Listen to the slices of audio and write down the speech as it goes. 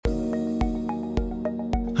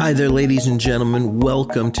Hi there, ladies and gentlemen.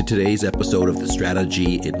 Welcome to today's episode of the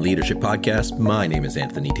Strategy in Leadership Podcast. My name is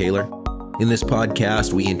Anthony Taylor. In this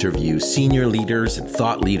podcast, we interview senior leaders and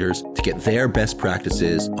thought leaders to get their best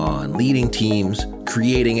practices on leading teams,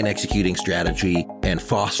 creating and executing strategy, and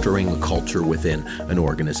fostering a culture within an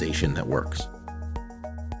organization that works.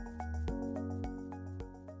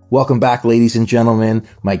 Welcome back, ladies and gentlemen.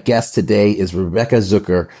 My guest today is Rebecca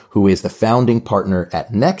Zucker, who is the founding partner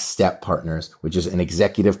at Next Step Partners, which is an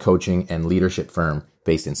executive coaching and leadership firm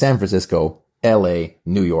based in San Francisco, LA,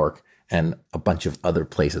 New York, and a bunch of other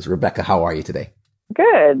places. Rebecca, how are you today?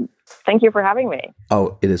 Good. Thank you for having me.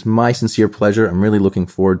 Oh, it is my sincere pleasure. I'm really looking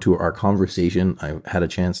forward to our conversation. I've had a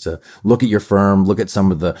chance to look at your firm, look at some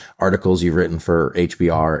of the articles you've written for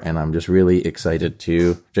HBR, and I'm just really excited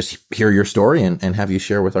to just hear your story and have you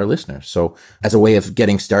share with our listeners. So as a way of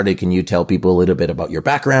getting started, can you tell people a little bit about your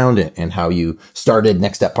background and how you started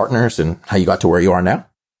Next Step Partners and how you got to where you are now?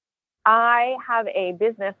 I have a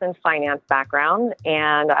business and finance background,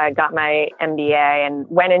 and I got my MBA and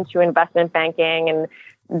went into investment banking and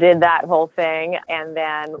did that whole thing, and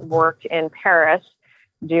then worked in Paris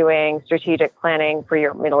doing strategic planning for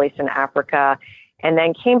Europe, Middle East, and Africa, and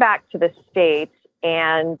then came back to the States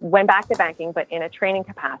and went back to banking, but in a training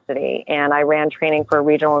capacity. And I ran training for a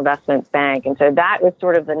regional investment bank. And so that was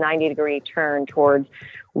sort of the 90-degree turn towards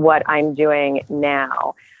what I'm doing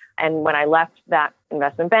now. And when I left that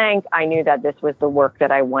investment bank, I knew that this was the work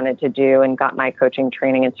that I wanted to do and got my coaching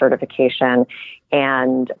training and certification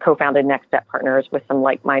and co-founded Next Step Partners with some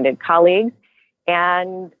like-minded colleagues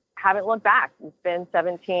and haven't looked back. It's been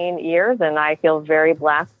 17 years and I feel very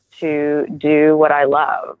blessed to do what I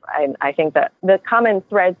love. I think that the common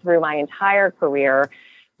thread through my entire career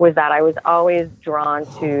was that I was always drawn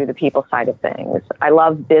to the people side of things. I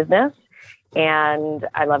love business and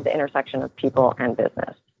I love the intersection of people and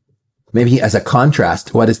business. Maybe as a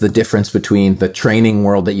contrast, what is the difference between the training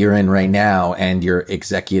world that you're in right now and your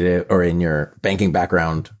executive or in your banking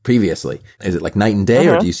background previously? Is it like night and day,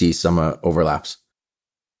 or do you see some overlaps?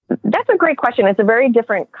 That's a great question. It's a very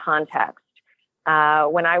different context.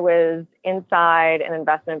 When I was inside an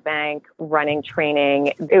investment bank running training,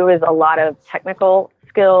 it was a lot of technical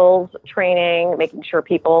skills training, making sure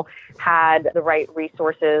people had the right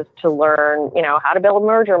resources to learn, how to build a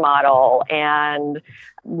merger model and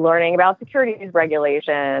learning about securities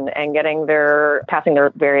regulation and passing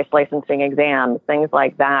their various licensing exams, things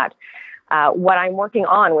like that. What I'm working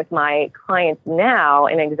on with my clients now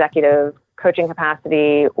in executive coaching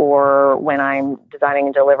capacity or when I'm designing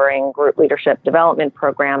and delivering group leadership development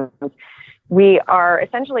programs, we are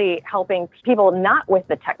essentially helping people not with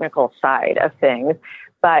the technical side of things,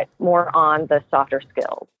 but more on the softer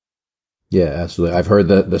skills. Yeah, absolutely. I've heard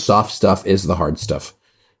that the soft stuff is the hard stuff.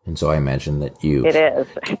 And so I imagine that It is.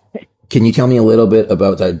 Can you tell me a little bit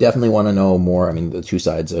about, I definitely want to know more, the two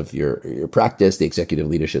sides of your practice, the executive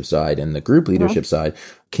leadership side and the group leadership side.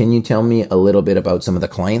 Can you tell me a little bit about some of the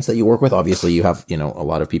clients that you work with? Obviously, you have, a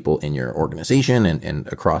lot of people in your organization and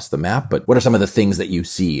across the map, but what are some of the things that you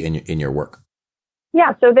see in your work?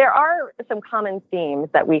 Yeah, so there are some common themes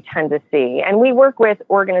that we tend to see, and we work with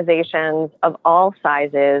organizations of all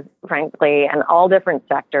sizes, frankly, and all different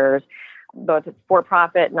sectors, both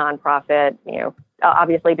for-profit, nonprofit,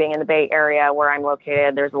 obviously being in the Bay Area where I'm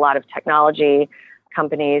located, there's a lot of technology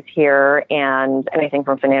companies here and anything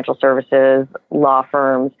from financial services, law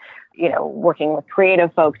firms, working with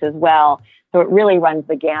creative folks as well. So it really runs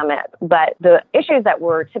the gamut. But the issues that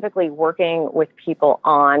we're typically working with people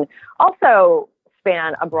on also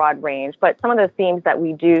span a broad range. But some of the themes that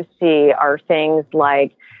we do see are things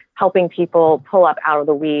like helping people pull up out of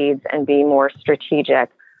the weeds and be more strategic,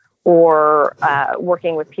 or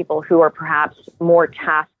working with people who are perhaps more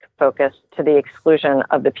task-focused to the exclusion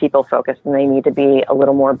of the people-focused, and they need to be a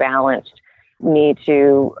little more balanced, need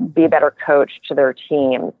to be a better coach to their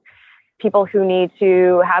teams. People who need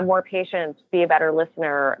to have more patience, be a better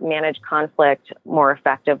listener, manage conflict more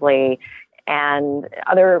effectively, and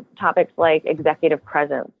other topics like executive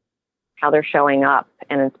presence, how they're showing up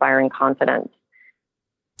and inspiring confidence.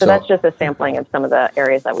 So that's just a sampling of some of the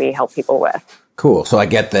areas that we help people with. Cool. So I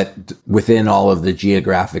get that within all of the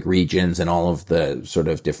geographic regions and all of the sort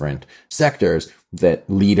of different sectors that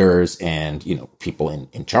leaders and, people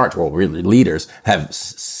in charge, well, really leaders have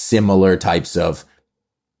similar types of,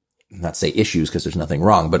 not say issues because there's nothing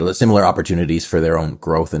wrong, but similar opportunities for their own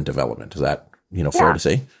growth and development. Is that, fair to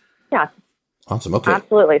say? Yeah. Awesome. Okay.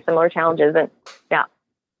 Absolutely. Similar challenges. And yeah.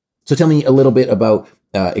 So tell me a little bit about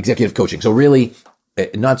executive coaching. So really,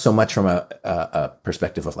 not so much from a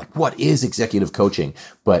perspective of like, what is executive coaching?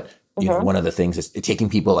 But, one of the things is taking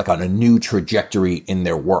people like on a new trajectory in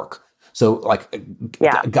their work. So like,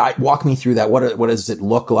 walk me through that. What does it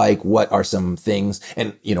look like? What are some things?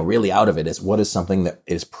 And, really out of it is what is something that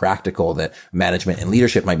is practical that management and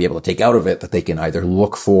leadership might be able to take out of it that they can either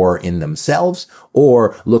look for in themselves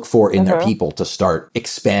or look for in their people to start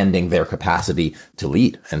expanding their capacity to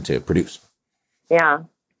lead and to produce. Yeah.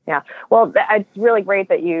 Yeah. Well, it's really great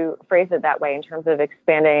that you phrase it that way in terms of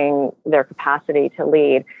expanding their capacity to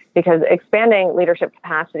lead, because expanding leadership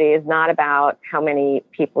capacity is not about how many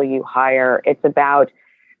people you hire. It's about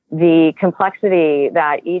the complexity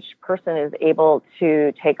that each person is able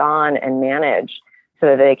to take on and manage so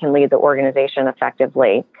that they can lead the organization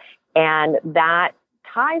effectively. And that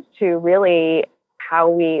ties to really how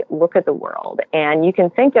we look at the world. And you can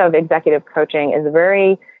think of executive coaching as a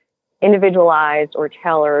very individualized or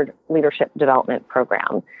tailored leadership development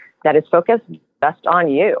program that is focused just on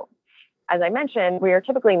you. As I mentioned, we are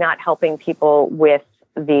typically not helping people with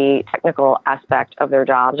the technical aspect of their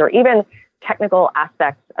jobs or even technical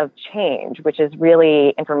aspects of change, which is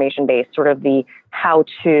really information-based, sort of the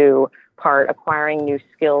how-to part, acquiring new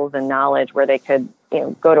skills and knowledge where they could,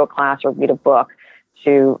 go to a class or read a book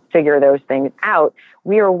to figure those things out.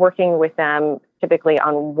 We are working with them typically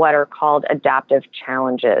on what are called adaptive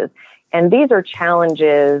challenges. And these are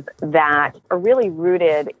challenges that are really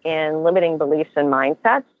rooted in limiting beliefs and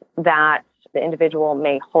mindsets that the individual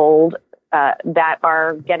may hold that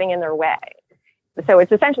are getting in their way. So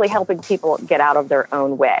it's essentially helping people get out of their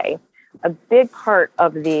own way. A big part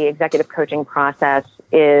of the executive coaching process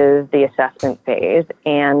is the assessment phase.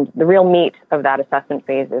 And the real meat of that assessment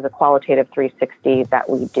phase is a qualitative 360 that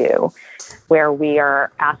we do, where we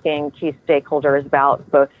are asking key stakeholders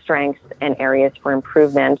about both strengths and areas for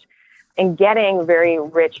improvement and getting very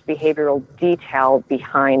rich behavioral detail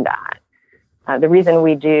behind that. The reason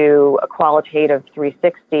we do a qualitative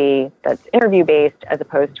 360 that's interview-based as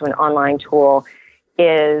opposed to an online tool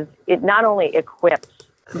is it not only equips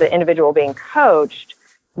the individual being coached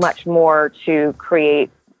much more to create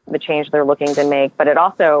the change they're looking to make, but it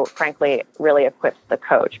also, frankly, really equips the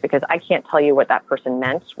coach, because I can't tell you what that person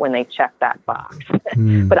meant when they checked that box.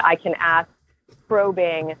 But I can ask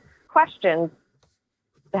probing questions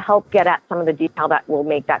to help get at some of the detail that will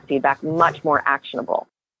make that feedback much more actionable.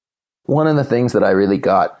 One of the things that I really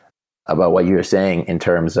got about what you were saying in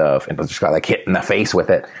terms of, and I just got like hit in the face with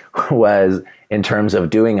it, was in terms of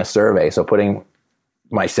doing a survey. So putting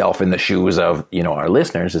myself in the shoes of, our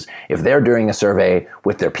listeners, is if they're doing a survey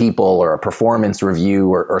with their people or a performance review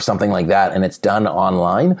or something like that, and it's done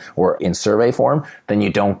online or in survey form, then you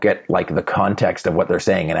don't get like the context of what they're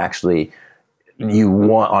saying. And actually,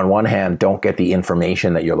 on one hand, don't get the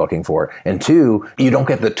information that you're looking for. And two, you don't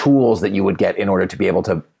get the tools that you would get in order to be able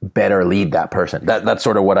to better lead that person. That's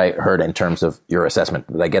sort of what I heard in terms of your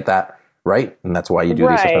assessment. Did I get that right? And that's why you do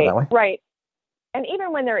the assessment that way? Right. And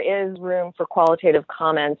even when there is room for qualitative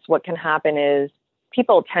comments, what can happen is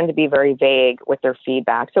people tend to be very vague with their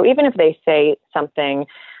feedback. So even if they say something,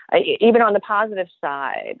 even on the positive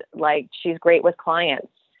side, like she's great with clients,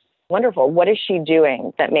 wonderful. What is she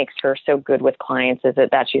doing that makes her so good with clients? Is it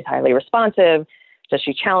that she's highly responsive? Does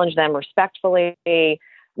she challenge them respectfully?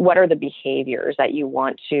 What are the behaviors that you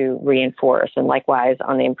want to reinforce? And likewise,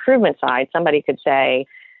 on the improvement side, somebody could say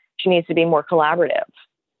she needs to be more collaborative.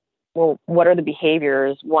 Well, what are the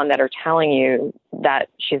behaviors, one, that are telling you that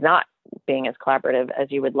she's not being as collaborative as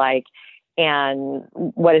you would like? And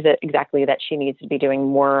what is it exactly that she needs to be doing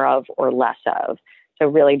more of or less of? So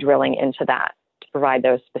really drilling into that to provide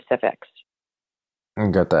those specifics. I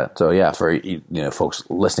got that. So yeah, for folks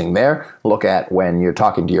listening there, look at when you're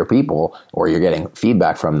talking to your people or you're getting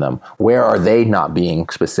feedback from them, where are they not being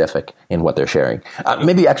specific in what they're sharing?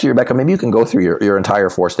 Maybe actually, Rebecca, maybe you can go through your entire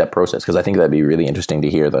 4-step process, because I think that'd be really interesting to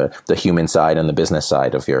hear the human side and the business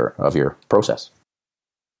side of your process.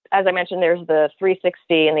 As I mentioned, there's the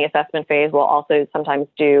 360 in the assessment phase. We'll also sometimes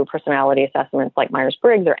do personality assessments like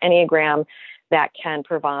Myers-Briggs or Enneagram that can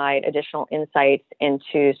provide additional insights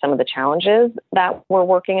into some of the challenges that we're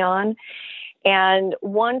working on. And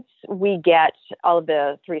once we get all of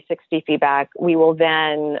the 360 feedback, we will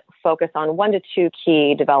then focus on 1 to 2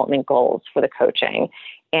 key development goals for the coaching.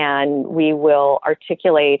 And we will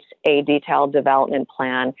articulate a detailed development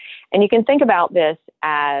plan. And you can think about this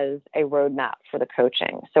as a roadmap for the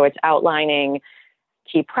coaching. So it's outlining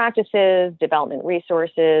key practices, development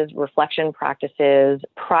resources, reflection practices,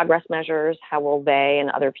 progress measures. How will they and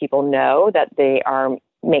other people know that they are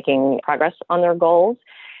making progress on their goals?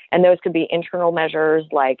 And those could be internal measures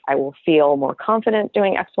like I will feel more confident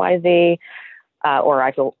doing X, Y, Z, or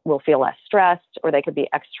I will feel less stressed. Or they could be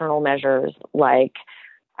external measures like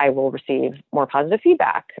I will receive more positive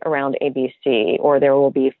feedback around ABC, or there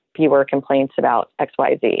will be fewer complaints about X,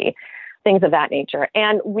 Y, Z. things of that nature.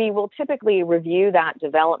 And we will typically review that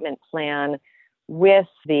development plan with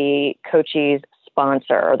the coachee's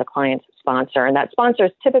sponsor or the client's sponsor. And that sponsor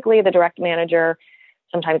is typically the direct manager.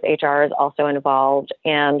 Sometimes HR is also involved.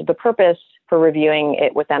 And the purpose for reviewing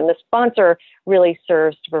it with them, the sponsor really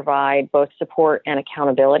serves to provide both support and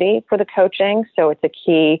accountability for the coaching. So it's a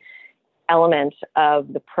key element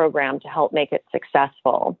of the program to help make it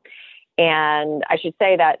successful. And I should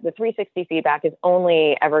say that the 360 feedback is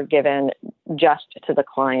only ever given just to the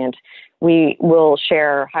client. We will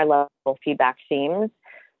share high-level feedback themes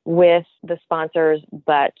with the sponsors,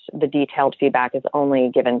 but the detailed feedback is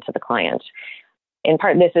only given to the client. In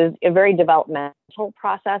part, this is a very developmental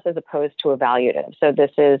process as opposed to evaluative. So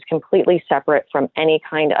this is completely separate from any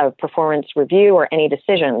kind of performance review or any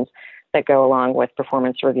decisions that go along with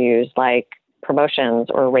performance reviews like promotions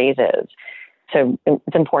or raises. So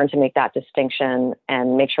it's important to make that distinction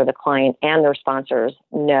and make sure the client and their sponsors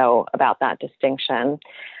know about that distinction.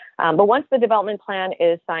 But once the development plan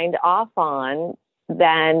is signed off on,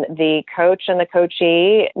 then the coach and the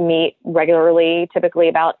coachee meet regularly, typically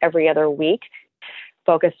about every other week,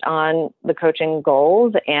 focused on the coaching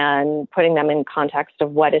goals and putting them in context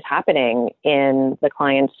of what is happening in the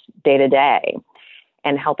client's day-to-day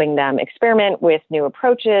and helping them experiment with new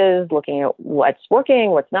approaches, looking at what's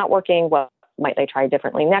working, what's not working, what might they try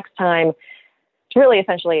differently next time. It's really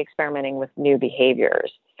essentially experimenting with new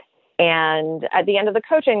behaviors. And at the end of the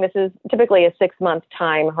coaching, this is typically a 6-month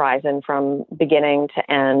time horizon from beginning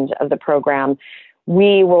to end of the program.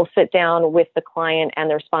 We will sit down with the client and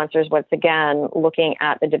their sponsors, once again, looking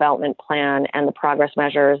at the development plan and the progress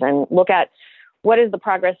measures and look at what is the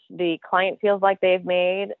progress the client feels like they've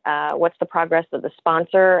made, what's the progress that the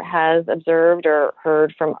sponsor has observed or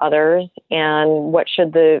heard from others, and what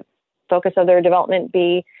should the focus of their development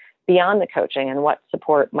be beyond the coaching, and what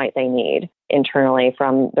support might they need internally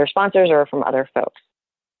from their sponsors or from other folks.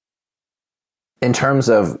 In terms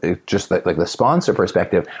of just like the sponsor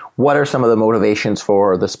perspective, what are some of the motivations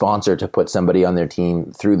for the sponsor to put somebody on their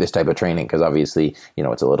team through this type of training? Because obviously,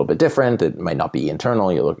 it's a little bit different. It might not be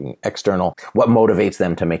internal. You're looking external. What motivates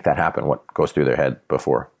them to make that happen? What goes through their head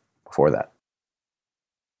before that?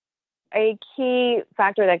 A key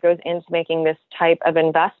factor that goes into making this type of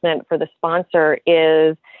investment for the sponsor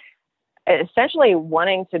is essentially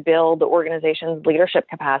wanting to build the organization's leadership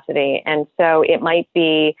capacity. And so it might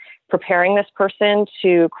be preparing this person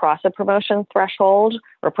to cross a promotion threshold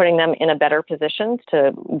or putting them in a better position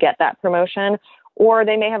to get that promotion, or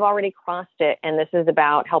they may have already crossed it, and this is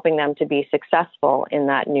about helping them to be successful in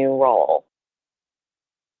that new role.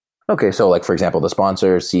 Okay, so like, for example, the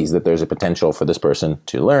sponsor sees that there's a potential for this person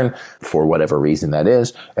to learn for whatever reason that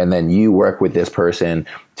is, and then you work with this person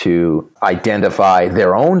to identify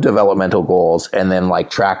their own developmental goals and then like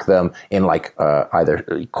track them in like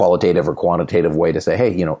either qualitative or quantitative way to say,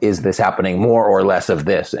 hey, is this happening more or less of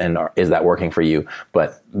this? And is that working for you?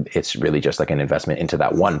 But it's really just like an investment into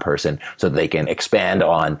that one person so they can expand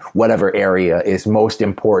on whatever area is most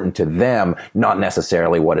important to them, not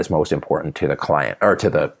necessarily what is most important to the client or to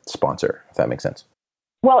the sponsor, if that makes sense.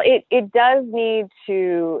 Well, it does need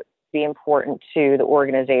to be important to the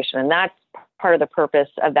organization. And that's part of the purpose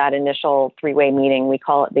of that initial 3-way meeting. We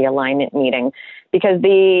call it the alignment meeting, because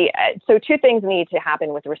so 2 things need to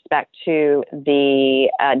happen with respect to the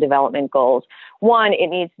development goals. One, it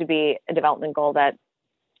needs to be a development goal that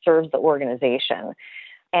serves the organization.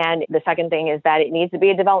 And the second thing is that it needs to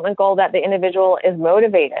be a development goal that the individual is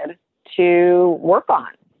motivated to work on.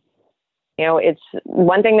 It's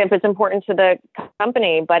one thing if it's important to the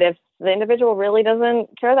company, but if the individual really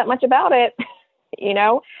doesn't care that much about it,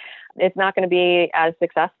 it's not going to be as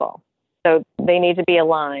successful. So they need to be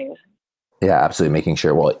aligned. Yeah, absolutely. Making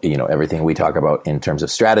sure, everything we talk about in terms of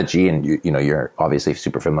strategy, and you're obviously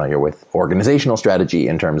super familiar with organizational strategy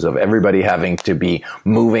in terms of everybody having to be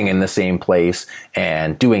moving in the same place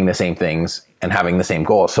and doing the same things and having the same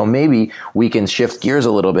goals. So maybe we can shift gears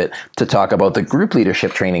a little bit to talk about the group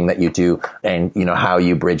leadership training that you do and, how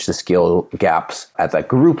you bridge the skill gaps at that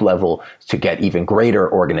group level to get even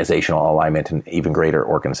greater organizational alignment and even greater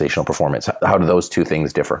organizational performance. How do those 2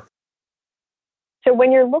 things differ? So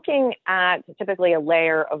when you're looking at typically a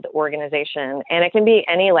layer of the organization, and it can be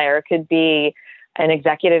any layer, it could be an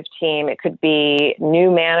executive team, it could be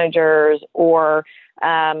new managers or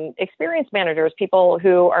experienced managers, people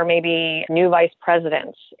who are maybe new vice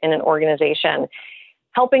presidents in an organization,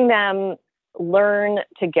 helping them learn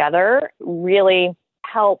together really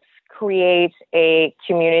helps create a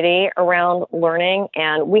community around learning.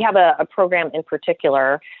 And we have a program in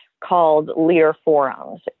particular called Leader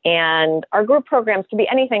Forums. And our group programs can be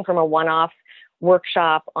anything from a one-off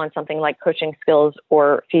workshop on something like coaching skills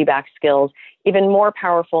or feedback skills. Even more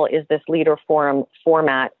powerful is this leader forum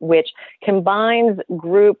format, which combines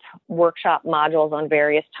group workshop modules on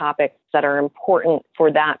various topics that are important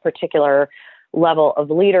for that particular level of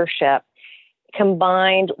leadership,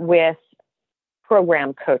 combined with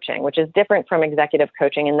program coaching, which is different from executive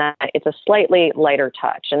coaching in that it's a slightly lighter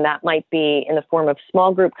touch. And that might be in the form of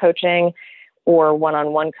small group coaching or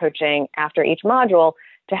one-on-one coaching after each module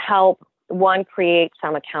to help, one, create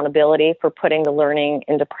some accountability for putting the learning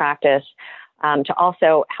into practice, to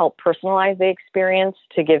also help personalize the experience,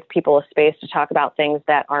 to give people a space to talk about things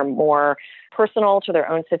that are more personal to their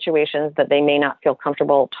own situations that they may not feel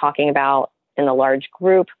comfortable talking about in a large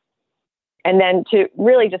group. And then to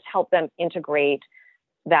really just help them integrate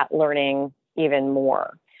that learning even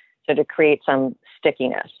more. So to create some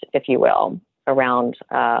stickiness, if you will, around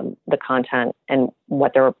the content and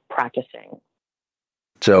what they're practicing.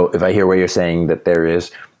 So if I hear what you're saying, that there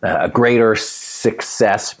is a greater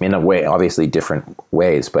success in a way, obviously different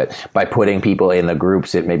ways, but by putting people in the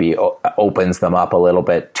groups, it maybe opens them up a little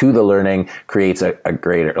bit to the learning, creates a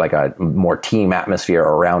greater, like a more team atmosphere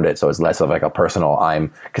around it. So it's less of like a personal,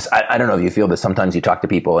 because I don't know if you feel that sometimes you talk to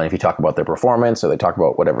people and if you talk about their performance or they talk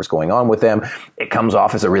about whatever's going on with them, it comes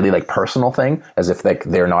off as a really like personal thing, as if like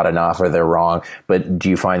they're not enough or they're wrong. But do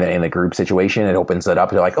you find that in the group situation, it opens it up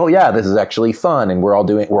to like, oh yeah, this is actually fun and we're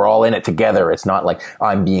all in it together. It's not like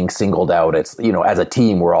I'm being singled out. It's, as a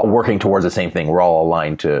team, we're all working towards the same thing. We're all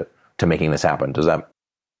aligned to making this happen. Does that?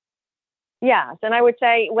 Yes. And I would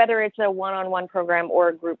say whether it's a one-on-one program or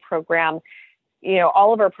a group program,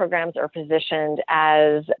 all of our programs are positioned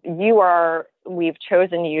as we've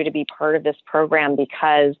chosen you to be part of this program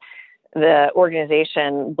because the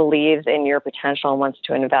organization believes in your potential and wants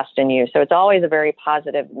to invest in you. So it's always a very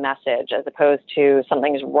positive message as opposed to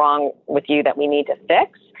something's wrong with you that we need to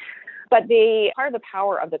fix. But part of the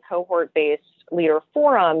power of the cohort-based leader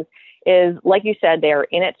forums is, like you said, they're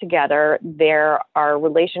in it together. There are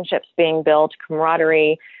relationships being built,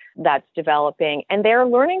 camaraderie that's developing, and they're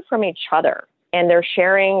learning from each other. And they're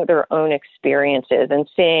sharing their own experiences and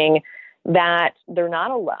seeing that they're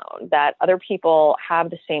not alone, that other people have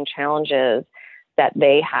the same challenges that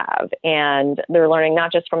they have. And they're learning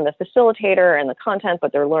not just from the facilitator and the content,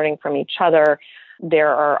 but they're learning from each other.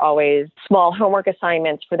 There are always small homework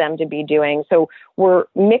assignments for them to be doing. So we're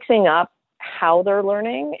mixing up how they're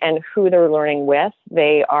learning and who they're learning with.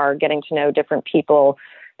 They are getting to know different people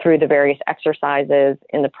through the various exercises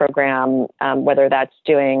in the program, whether that's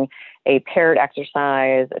doing a paired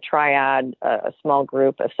exercise, a triad, a small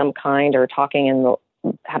group of some kind, or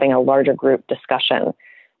having a larger group discussion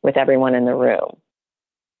with everyone in the room.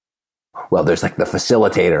 Well, there's like the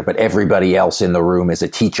facilitator, but everybody else in the room is a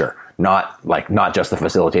teacher, not just the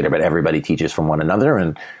facilitator, but everybody teaches from one another.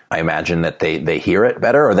 And I imagine that they hear it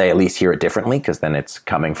better, or they at least hear it differently, because then it's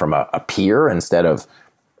coming from a peer instead of,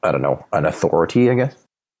 I don't know, an authority, I guess.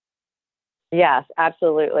 Yes,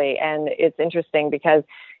 absolutely. And it's interesting because,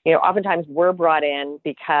 oftentimes we're brought in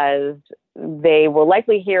because they will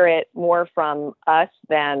likely hear it more from us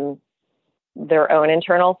than their own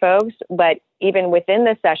internal folks. But even within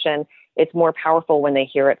the session, it's more powerful when they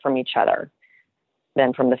hear it from each other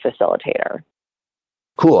than from the facilitator.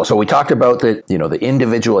 Cool. So we talked about the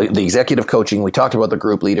individual, the executive coaching. We talked about the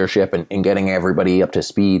group leadership and getting everybody up to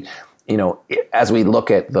speed. As we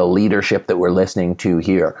look at the leadership that we're listening to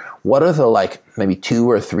here, what are the maybe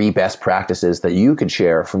 2 or 3 best practices that you could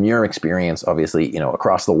share from your experience, obviously,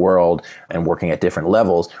 across the world and working at different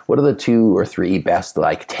levels? What are the 2 or 3 best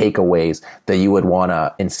takeaways that you would want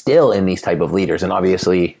to instill in these type of leaders? And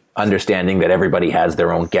obviously understanding that everybody has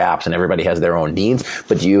their own gaps and everybody has their own needs,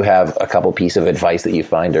 but do you have a couple pieces of advice that you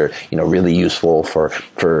find are, really useful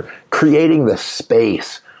for creating the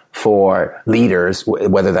space for leaders,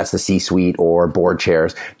 whether that's the C-suite or board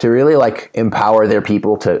chairs, to really empower their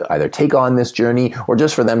people to either take on this journey or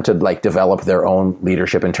just for them to develop their own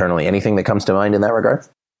leadership internally? Anything that comes to mind in that regard?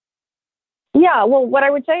 Yeah, well, what I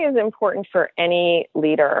would say is important for any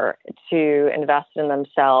leader to invest in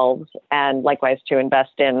themselves and likewise to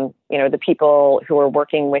invest in, the people who are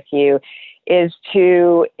working with you, is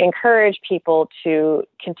to encourage people to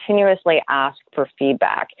continuously ask for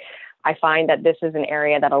feedback. I find that this is an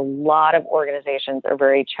area that a lot of organizations are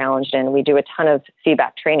very challenged in. We do a ton of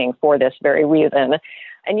feedback training for this very reason.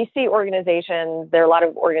 And you see there are a lot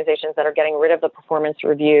of organizations that are getting rid of the performance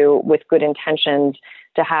review with good intentions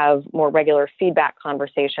to have more regular feedback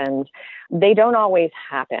conversations. They don't always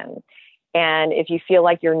happen. And if you feel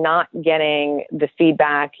like you're not getting the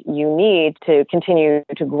feedback you need to continue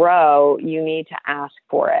to grow, you need to ask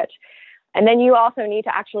for it. And then you also need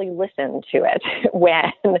to actually listen to it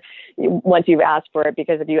once you've asked for it,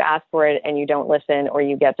 because if you ask for it and you don't listen or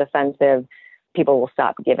you get defensive, people will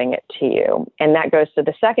stop giving it to you. And that goes to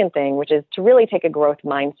the second thing, which is to really take a growth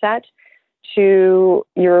mindset to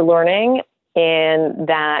your learning, in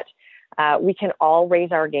that we can all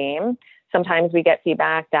raise our game. Sometimes we get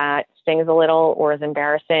feedback that stings a little or is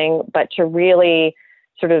embarrassing, but to really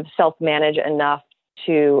sort of self-manage enough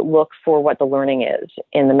to look for what the learning is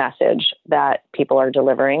in the message that people are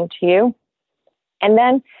delivering to you. And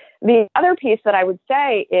then the other piece that I would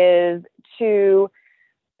say is to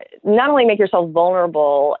not only make yourself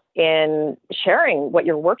vulnerable in sharing what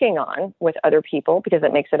you're working on with other people, because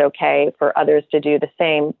it makes it okay for others to do the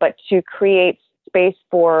same, but to create space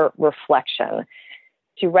for reflection,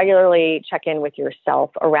 to regularly check in with yourself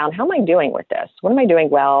around, how am I doing with this? What am I doing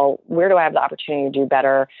well? Where do I have the opportunity to do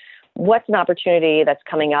better? What's an opportunity that's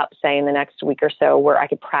coming up, say, in the next week or so, where I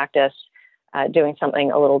could practice doing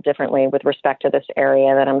something a little differently with respect to this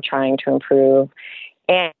area that I'm trying to improve?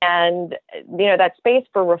 And, that space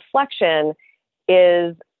for reflection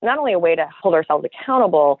is not only a way to hold ourselves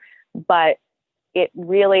accountable, but it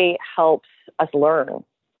really helps us learn.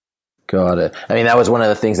 Got it. I mean, that was one of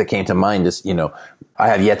the things that came to mind is, I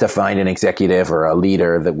have yet to find an executive or a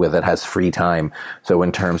leader that has free time. So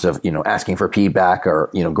in terms of, asking for feedback or,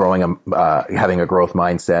 growing, having a growth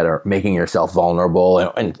mindset or making yourself vulnerable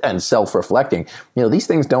and self-reflecting, these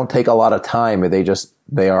things don't take a lot of time.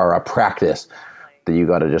 They are a practice that you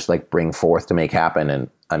got to just bring forth to make happen. And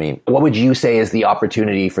I mean, what would you say is the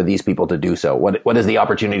opportunity for these people to do so? What is the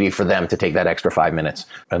opportunity for them to take that extra 5 minutes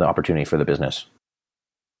and the opportunity for the business?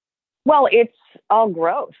 Well, it's all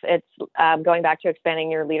growth. It's going back to expanding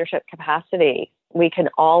your leadership capacity. We can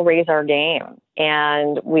all raise our game,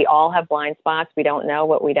 and we all have blind spots. We don't know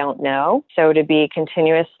what we don't know. So to be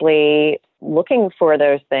continuously looking for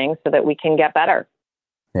those things so that we can get better.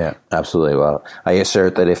 Yeah, absolutely. Well, I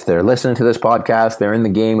assert that if they're listening to this podcast, they're in the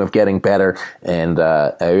game of getting better. And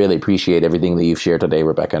I really appreciate everything that you've shared today,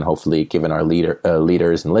 Rebecca, and hopefully given our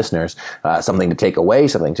leaders and listeners something to take away,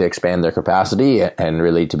 something to expand their capacity, and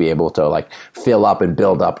really to be able to fill up and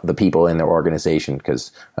build up the people in their organization.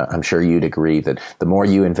 Because I'm sure you'd agree that the more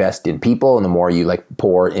you invest in people and the more you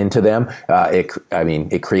pour into them,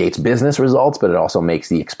 it creates business results, but it also makes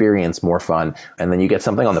the experience more fun. And then you get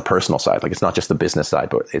something on the personal side. It's not just the business side,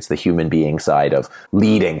 but it's the human being side of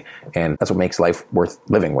leading. And that's what makes life worth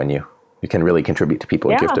living, when you can really contribute to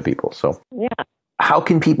people and give to people. So how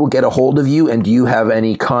can people get a hold of you? And do you have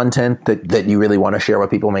any content that you really want to share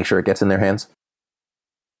with people, make sure it gets in their hands?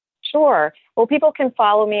 Sure. Well, people can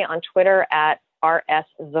follow me on Twitter at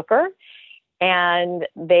rszucker. And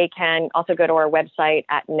they can also go to our website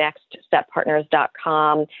at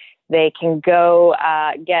nextsteppartners.com. They can go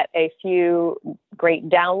get a few great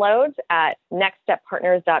downloads at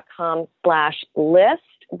nextsteppartners.com/list.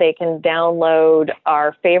 They can download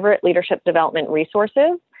our favorite leadership development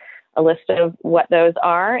resources, a list of what those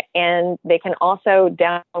are. And they can also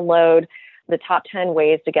download the top 10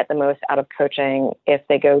 ways to get the most out of coaching if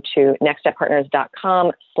they go to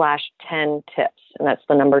nextsteppartners.com/10tips. And that's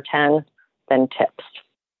the number 10, then tips.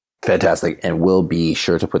 Fantastic. And we'll be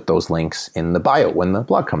sure to put those links in the bio when the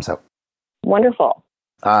blog comes out. Wonderful.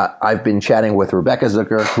 I've been chatting with Rebecca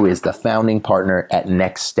Zucker, who is the founding partner at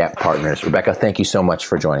Next Step Partners. Rebecca, thank you so much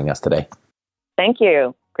for joining us today. Thank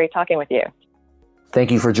you. Great talking with you. Thank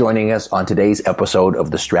you for joining us on today's episode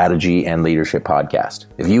of the Strategy and Leadership Podcast.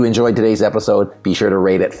 If you enjoyed today's episode, be sure to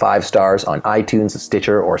rate it 5 stars on iTunes,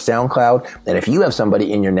 Stitcher, or SoundCloud. And if you have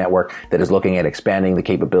somebody in your network that is looking at expanding the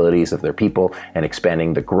capabilities of their people and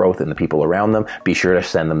expanding the growth in the people around them, be sure to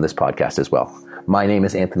send them this podcast as well. My name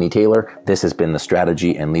is Anthony Taylor. This has been the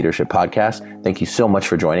Strategy and Leadership Podcast. Thank you so much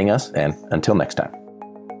for joining us, and until next time.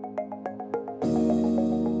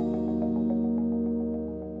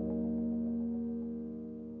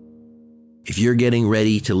 If you're getting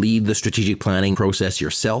ready to lead the strategic planning process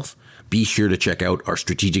yourself, be sure to check out our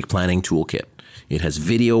strategic planning toolkit. It has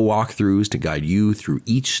video walkthroughs to guide you through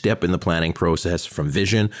each step in the planning process, from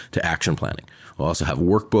vision to action planning. We'll also have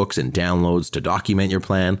workbooks and downloads to document your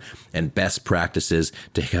plan, and best practices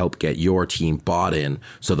to help get your team bought in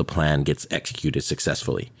so the plan gets executed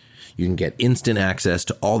successfully. You can get instant access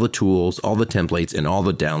to all the tools, all the templates, and all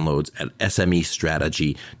the downloads at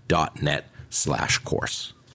smestrategy.net/course.